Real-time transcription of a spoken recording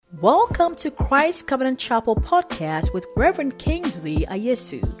Welcome to Christ Covenant Chapel podcast with Reverend Kingsley,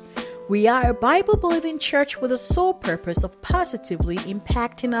 Ayesu. We are a Bible-believing church with the sole purpose of positively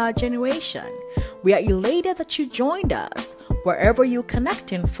impacting our generation. We are elated that you joined us. Wherever you're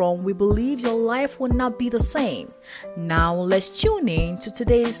connecting from, we believe your life will not be the same. Now let's tune in to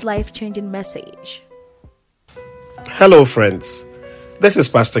today's life-changing message. Hello friends, this is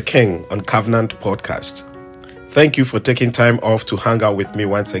Pastor King on Covenant Podcast. Thank you for taking time off to hang out with me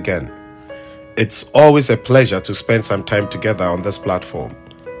once again. It's always a pleasure to spend some time together on this platform.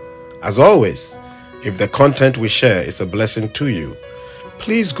 As always, if the content we share is a blessing to you,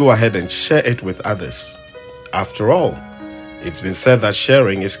 please go ahead and share it with others. After all, it's been said that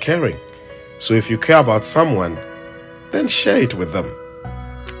sharing is caring. So if you care about someone, then share it with them.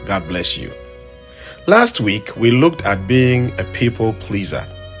 God bless you. Last week, we looked at being a people pleaser.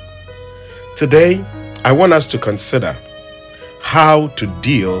 Today, I want us to consider how to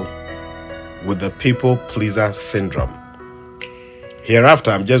deal with the people pleaser syndrome.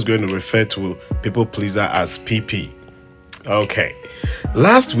 Hereafter, I'm just going to refer to people pleaser as PP. Okay.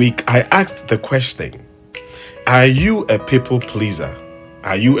 Last week, I asked the question, are you a people pleaser?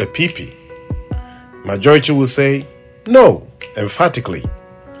 Are you a PP? Majority will say, no, emphatically.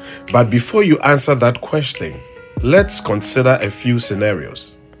 But before you answer that question, let's consider a few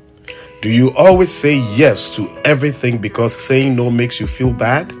scenarios. Do you always say yes to everything because saying no makes you feel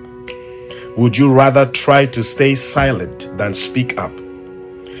bad? Would you rather try to stay silent than speak up?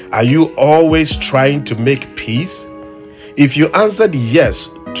 Are you always trying to make peace? If you answered yes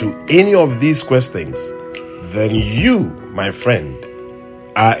to any of these questions, then you, my friend,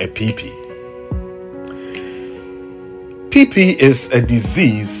 are a PP. PP is a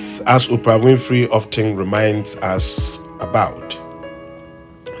disease, as Oprah Winfrey often reminds us about.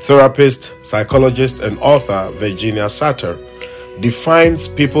 Therapist, psychologist, and author Virginia Satir defines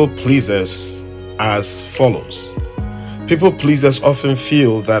people pleasers as follows. People pleasers often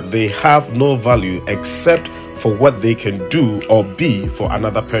feel that they have no value except for what they can do or be for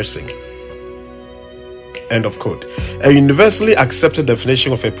another person. End of quote. A universally accepted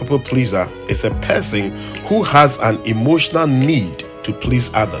definition of a people pleaser is a person who has an emotional need to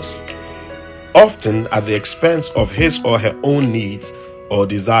please others, often at the expense of his or her own needs or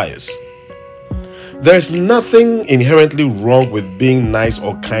desires. There is nothing inherently wrong with being nice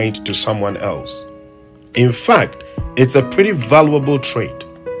or kind to someone else. In fact, it's a pretty valuable trait.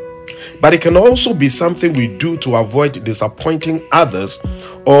 But it can also be something we do to avoid disappointing others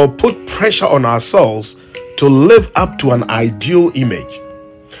or put pressure on ourselves to live up to an ideal image.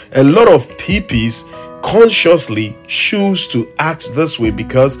 A lot of PPs consciously choose to act this way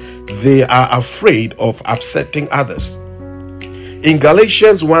because they are afraid of upsetting others. In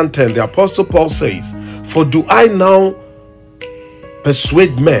Galatians 1:10, the Apostle Paul says, "For do I now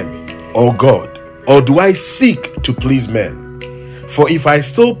persuade men or God, or do I seek to please men? For if I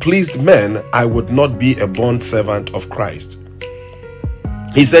still pleased men, I would not be a bond servant of Christ."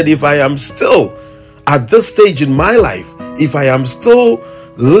 He said, if I am still at this stage in my life, if I am still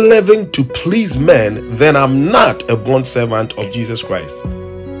living to please men, then I'm not a bond servant of Jesus Christ.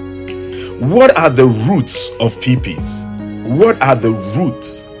 What are the roots of PPs? What are the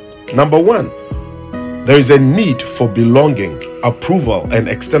roots? Number one, there is a need for belonging, approval, and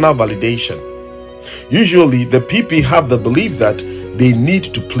external validation. Usually, the PP have the belief that they need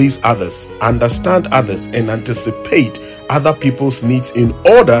to please others, understand others, and anticipate other people's needs in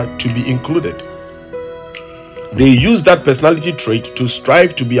order to be included. They use that personality trait to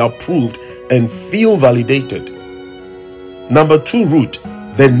strive to be approved and feel validated. Number two root,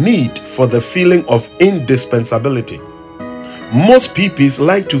 the need for the feeling of indispensability. Most PPs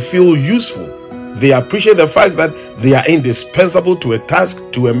like to feel useful. They appreciate the fact that they are indispensable to a task,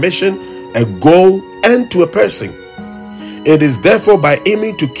 to a mission, a goal, and to a person. It is therefore by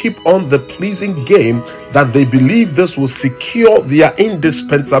aiming to keep on the pleasing game that they believe this will secure their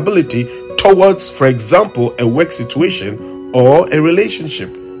indispensability towards, for example, a work situation or a relationship.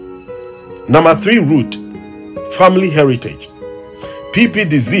 Number three root, family heritage. PP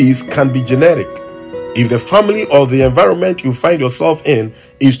disease can be genetic. If the family or the environment you find yourself in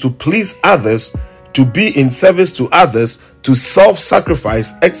is to please others, to be in service to others, to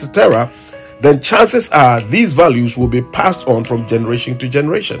self-sacrifice, etc., then chances are these values will be passed on from generation to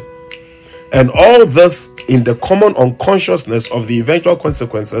generation. And all this in the common unconsciousness of the eventual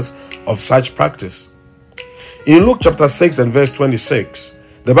consequences of such practice. In Luke chapter 6 and verse 26,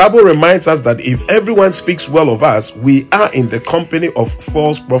 the Bible reminds us that if everyone speaks well of us, we are in the company of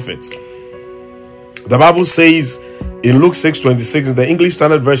false prophets. The Bible says In Luke 6:26, in the English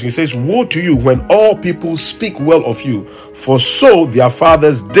Standard Version, it says, "Woe to you when all people speak well of you, for so their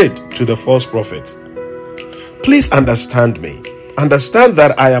fathers did to the false prophets." Please understand me. Understand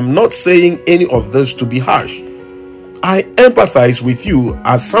that I am not saying any of this to be harsh. I empathize with you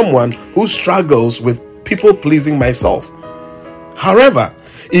as someone who struggles with people pleasing myself. However,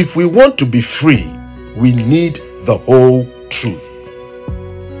 if we want to be free, we need the whole truth.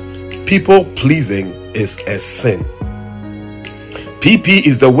 People pleasing is a sin. PP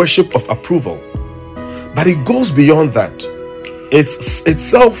is the worship of approval, but it goes beyond that. It's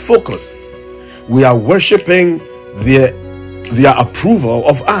self-focused. We are worshiping their approval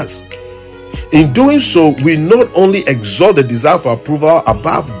of us. In doing so, we not only exalt the desire for approval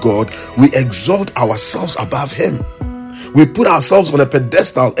above God, we exalt ourselves above Him. We put ourselves on a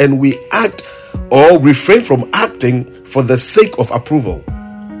pedestal and we act or refrain from acting for the sake of approval.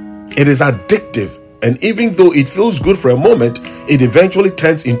 It is addictive, and even though it feels good for a moment, it eventually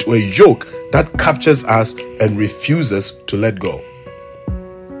turns into a yoke that captures us and refuses to let go.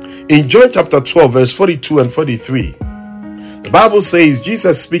 In John chapter 12, verse 42 and 43, the Bible says,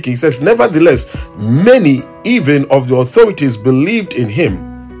 Jesus speaking, says, "Nevertheless, many even of the authorities believed in him,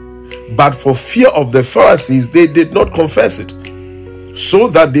 but for fear of the Pharisees, they did not confess it, so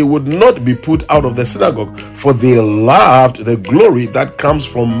that they would not be put out of the synagogue, for they loved the glory that comes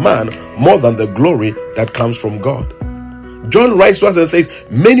from man more than the glory that comes from God." John writes to us and says,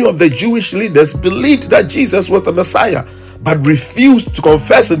 many of the Jewish leaders believed that Jesus was the Messiah, but refused to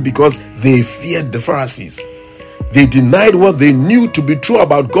confess it because they feared the Pharisees. They denied what they knew to be true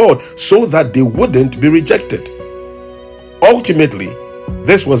about God so that they wouldn't be rejected. Ultimately,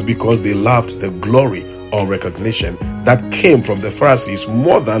 this was because they loved the glory or recognition that came from the Pharisees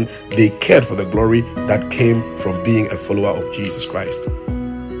more than they cared for the glory that came from being a follower of Jesus Christ.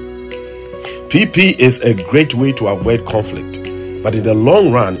 PP is a great way to avoid conflict, but in the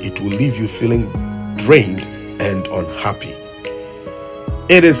long run, it will leave you feeling drained and unhappy.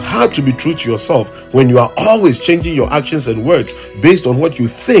 It is hard to be true to yourself when you are always changing your actions and words based on what you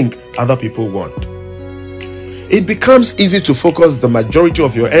think other people want. It becomes easy to focus the majority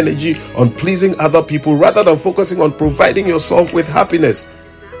of your energy on pleasing other people rather than focusing on providing yourself with happiness.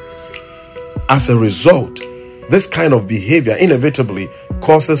 As a result, this kind of behavior inevitably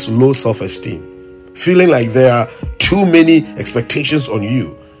causes low self-esteem, feeling like there are too many expectations on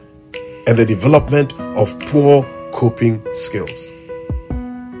you, and the development of poor coping skills.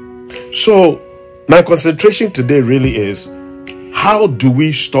 So, my concentration today really is, how do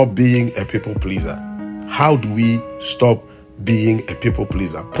we stop being a people pleaser? How do we stop being a people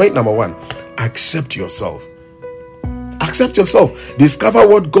pleaser? Point number one, accept yourself. Accept yourself. Discover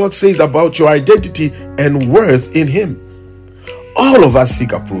what God says about your identity and worth in Him. All of us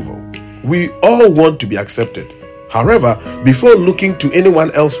seek approval. We all want to be accepted. However, before looking to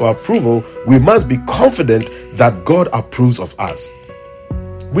anyone else for approval, we must be confident that God approves of us.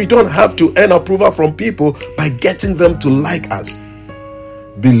 We don't have to earn approval from people by getting them to like us.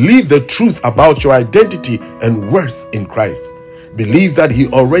 Believe the truth about your identity and worth in Christ. Believe that He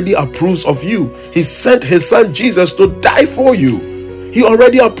already approves of you. He sent His Son Jesus to die for you. He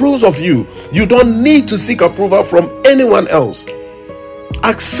already approves of you. You don't need to seek approval from anyone else.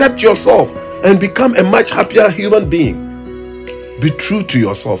 Accept yourself and become a much happier human being. Be true to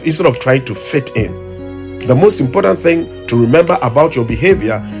yourself instead of trying to fit in. The most important thing to remember about your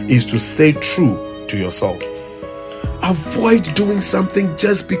behavior is to stay true to yourself. Avoid doing something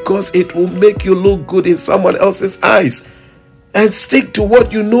just because it will make you look good in someone else's eyes, and stick to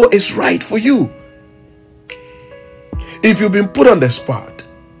what you know is right for you. If you've been put on the spot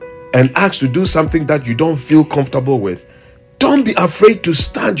and asked to do something that you don't feel comfortable with, don't be afraid to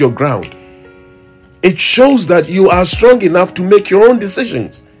stand your ground. It shows that you are strong enough to make your own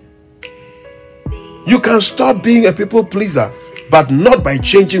decisions. You can stop being a people pleaser, but not by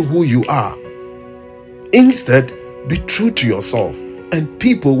changing who you are. Instead, be true to yourself, and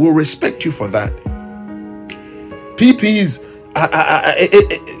people will respect you for that. PPs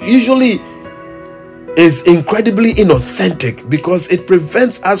usually is incredibly inauthentic because it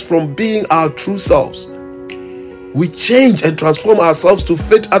prevents us from being our true selves. We change and transform ourselves to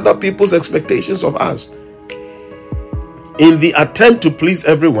fit other people's expectations of us. In the attempt to please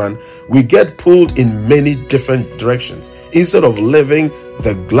everyone, we get pulled in many different directions instead of living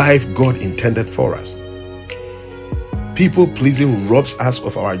the life God intended for us. People pleasing robs us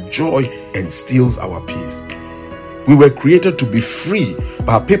of our joy and steals our peace. We were created to be free,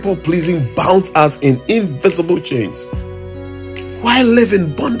 but people pleasing bounds us in invisible chains. Why live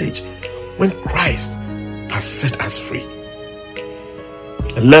in bondage when Christ has set us free?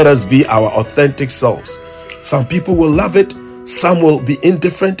 Let us be our authentic selves. Some people will love it, some will be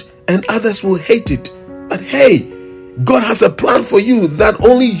indifferent, and others will hate it. But hey, God has a plan for you that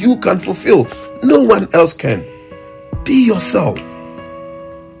only you can fulfill. No one else can. Be yourself.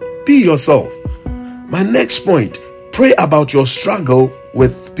 Be yourself. My next point, pray about your struggle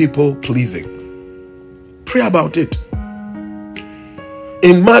with people pleasing. Pray about it.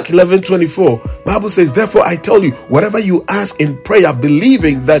 In Mark 11:24, Bible says, therefore I tell you, whatever you ask in prayer,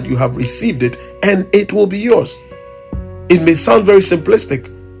 believing that you have received it, and it will be yours. It may sound very simplistic,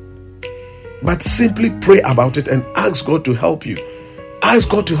 but simply pray about it and ask God to help you. Ask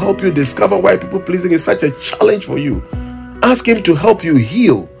God to help you discover why people pleasing is such a challenge for you. Ask Him to help you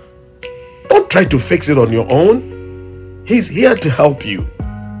heal. Don't try to fix it on your own. He's here to help you.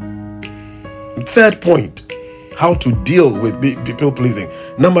 Third point, how to deal with people pleasing.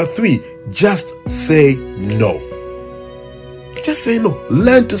 Number 3, just say no. Just say no.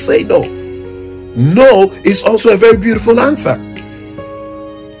 Learn to say no. No is also a very beautiful answer.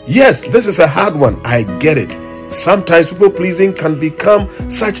 Yes, this is a hard one. I get it. Sometimes people pleasing can become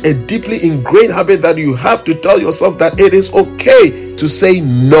such a deeply ingrained habit that you have to tell yourself that it is okay to say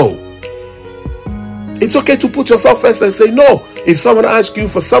no. It's okay to put yourself first and say no. If someone asks you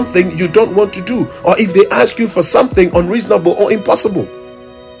for something you don't want to do, or if they ask you for something unreasonable or impossible.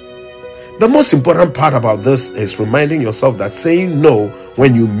 The most important part about this is reminding yourself that saying no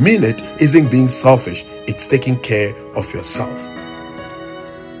when you mean it isn't being selfish. It's taking care of yourself.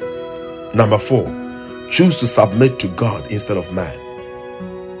 Number 4, choose to submit to God instead of man.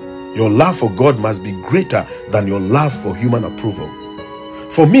 Your love for God must be greater than your love for human approval.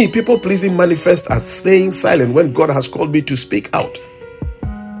 For me, people pleasing manifests as staying silent when God has called me to speak out.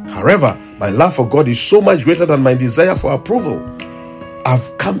 However, my love for God is so much greater than my desire for approval.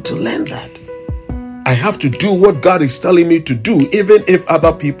 I've come to learn that. I have to do what God is telling me to do, even if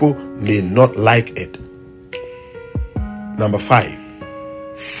other people may not like it. Number 5,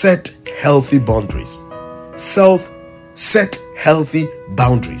 set healthy boundaries. Set healthy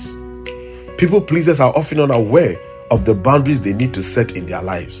boundaries. People pleasers are often unaware of the boundaries they need to set in their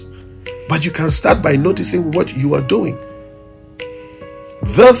lives. But you can start by noticing what you are doing.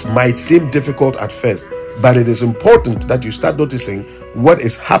 This might seem difficult at first, but it is important that you start noticing what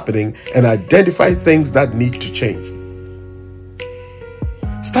is happening and identify things that need to change.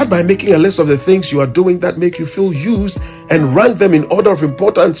 Start by making a list of the things you are doing that make you feel used and rank them in order of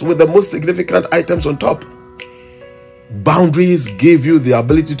importance with the most significant items on top. Boundaries give you the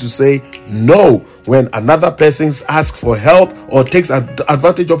ability to say no when another person asks for help or takes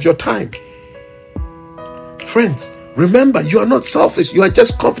advantage of your time. Friends, remember, you are not selfish. You are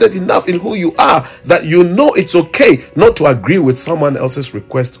just confident enough in who you are that you know it's okay not to agree with someone else's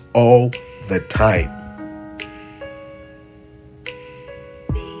request all the time.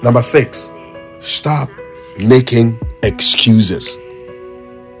 Number 6, stop making excuses.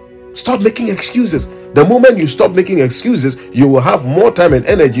 Stop making excuses. The moment you stop making excuses, you will have more time and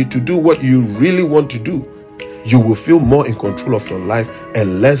energy to do what you really want to do. You will feel more in control of your life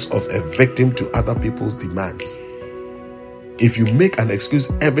and less of a victim to other people's demands. If you make an excuse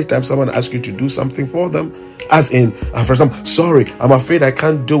every time someone asks you to do something for them, as in, for example, sorry, I'm afraid I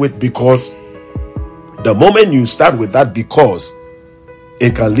can't do it because, the moment you start with that because,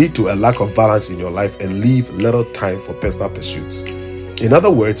 it can lead to a lack of balance in your life and leave little time for personal pursuits. In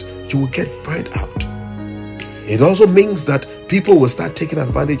other words, you will get burned out. It also means that people will start taking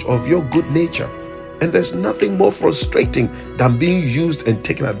advantage of your good nature. And there's nothing more frustrating than being used and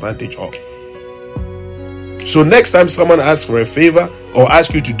taken advantage of. So next time someone asks for a favor or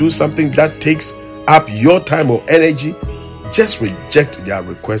asks you to do something that takes up your time or energy, just reject their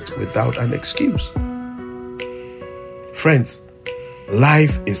request without an excuse. Friends,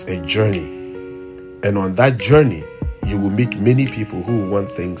 life is a journey. And on that journey, you will meet many people who want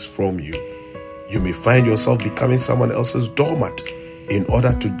things from you. You may find yourself becoming someone else's doormat in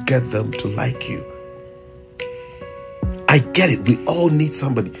order to get them to like you. I get it. We all need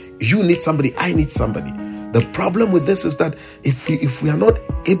somebody. You need somebody. I need somebody. The problem with this is that if we are not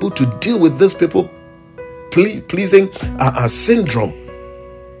able to deal with this people pleasing syndrome,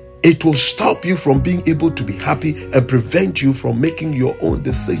 it will stop you from being able to be happy and prevent you from making your own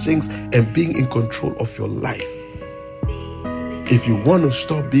decisions and being in control of your life. If you want to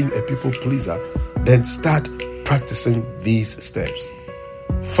stop being a people pleaser, then start practicing these steps.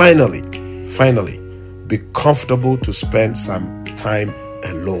 Finally, be comfortable to spend some time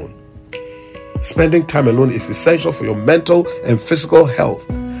alone. Spending time alone is essential for your mental and physical health.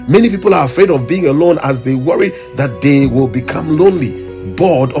 Many people are afraid of being alone as they worry that they will become lonely,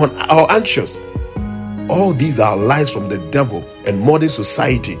 bored, or anxious. All these are lies from the devil and modern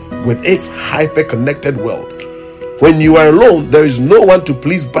society with its hyper-connected world. When you are alone, there is no one to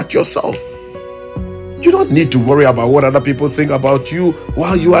please but yourself. You don't need to worry about what other people think about you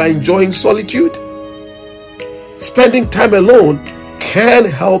while you are enjoying solitude. Spending time alone can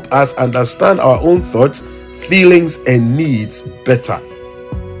help us understand our own thoughts, feelings, and needs better.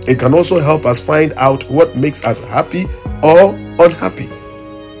 It can also help us find out what makes us happy or unhappy.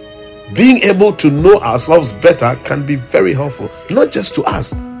 Being able to know ourselves better can be very helpful, not just to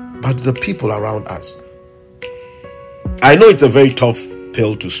us, but to the people around us. I know it's a very tough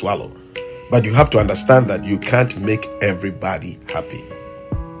pill to swallow, but you have to understand that you can't make everybody happy.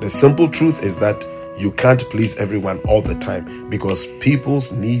 The simple truth is that you can't please everyone all the time because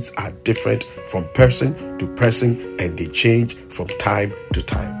people's needs are different from person to person and they change from time to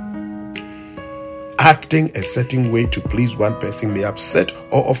time. Acting a certain way to please one person may upset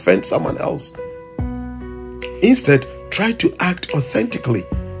or offend someone else. Instead, try to act authentically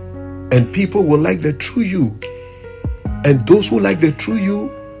and people will like the true you. And those who like the true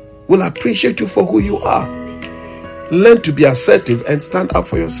you will appreciate you for who you are. Learn to be assertive and stand up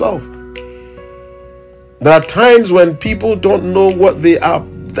for yourself. There are times when people don't know what they are,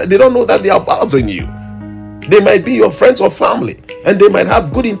 they don't know that they are bothering you. They might be your friends or family, and they might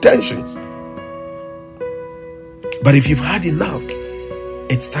have good intentions. But if you've had enough,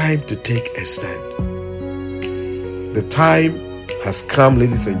 it's time to take a stand. The time has come,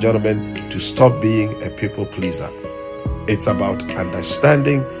 ladies and gentlemen, to stop being a people pleaser. It's about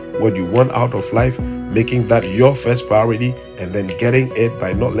understanding what you want out of life, making that your first priority, and then getting it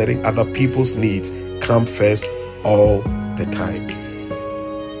by not letting other people's needs come first all the time.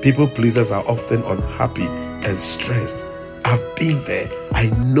 People pleasers are often unhappy and stressed. I've been there. I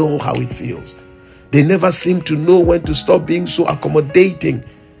know how it feels. They never seem to know when to stop being so accommodating.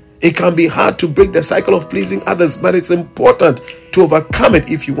 It can be hard to break the cycle of pleasing others, but it's important to overcome it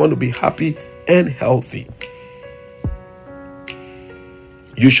if you want to be happy and healthy.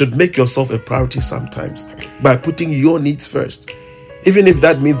 You should make yourself a priority sometimes by putting your needs first. Even if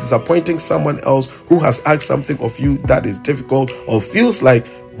that means disappointing someone else who has asked something of you that is difficult or feels like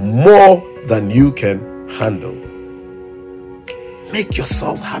more than you can handle. Make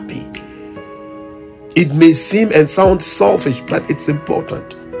yourself happy. It may seem and sound selfish, but it's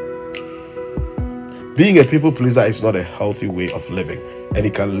important. Being a people pleaser is not a healthy way of living, and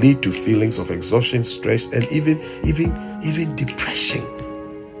it can lead to feelings of exhaustion, stress, and even depression.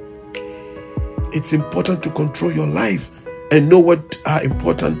 It's important to control your life and know what are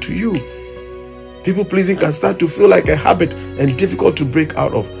important to you. People pleasing can start to feel like a habit and difficult to break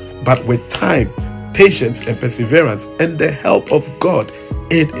out of, but with time, patience, and perseverance, and the help of God,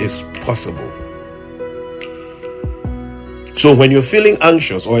 it is possible. So when you're feeling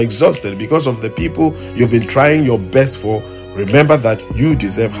anxious or exhausted because of the people you've been trying your best for, remember that you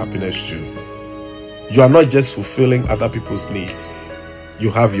deserve happiness too. You are not just fulfilling other people's needs.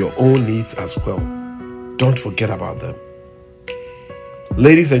 You have your own needs as well. Don't forget about them.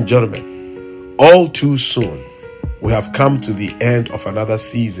 Ladies and gentlemen, all too soon, we have come to the end of another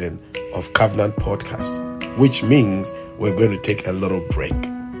season of Covenant Podcast, which means we're going to take a little break.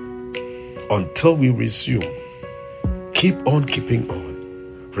 Until we resume, keep on keeping on.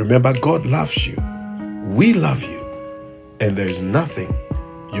 Remember, God loves you. We love you. And there is nothing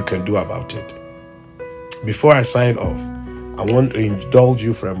you can do about it. Before I sign off, I want to indulge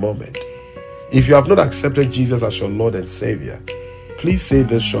you for a moment. If you have not accepted Jesus as your Lord and Savior, please say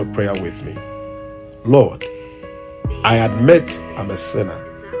this short prayer with me. Lord, I admit I'm a sinner.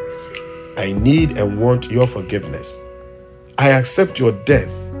 I need and want your forgiveness. I accept your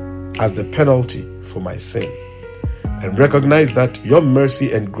death as the penalty for my sin and recognize that your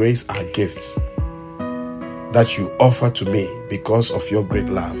mercy and grace are gifts that you offer to me because of your great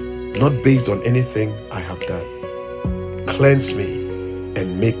love, not based on anything I have done. Cleanse me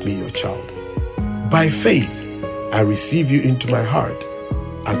and make me your child. By faith, I receive you into my heart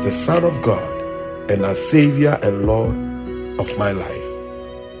as the Son of God and as Savior and Lord of my life.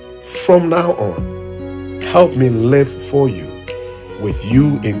 From now on, help me live for you, with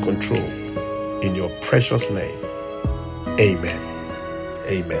you in control. In your precious name, amen.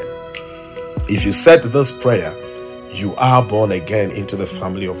 Amen. If you said this prayer, you are born again into the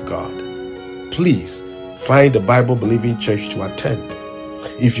family of God. Please find a Bible-believing church to attend.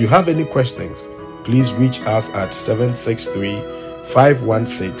 If you have any questions, please reach us at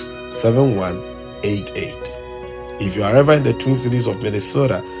 763-516-7188. If you are ever in the Twin Cities of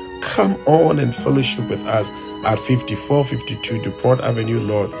Minnesota, come on and fellowship with us at 5452 DuPont Avenue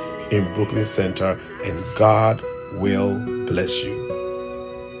North in Brooklyn Center, and God will bless you.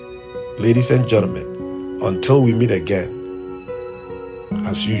 Ladies and gentlemen, Until we meet again,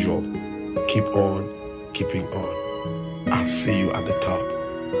 as usual, keep on keeping on. I'll see you at the top,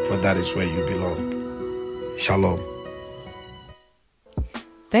 for that is where you belong. Shalom.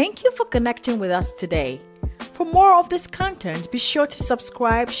 Thank you for connecting with us today. For more of this content, be sure to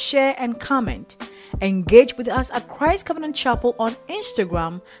subscribe, share, and comment. Engage with us at Christ Covenant Chapel on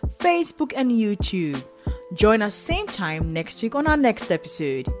Instagram, Facebook, and YouTube. Join us same time next week on our next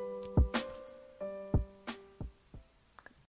episode.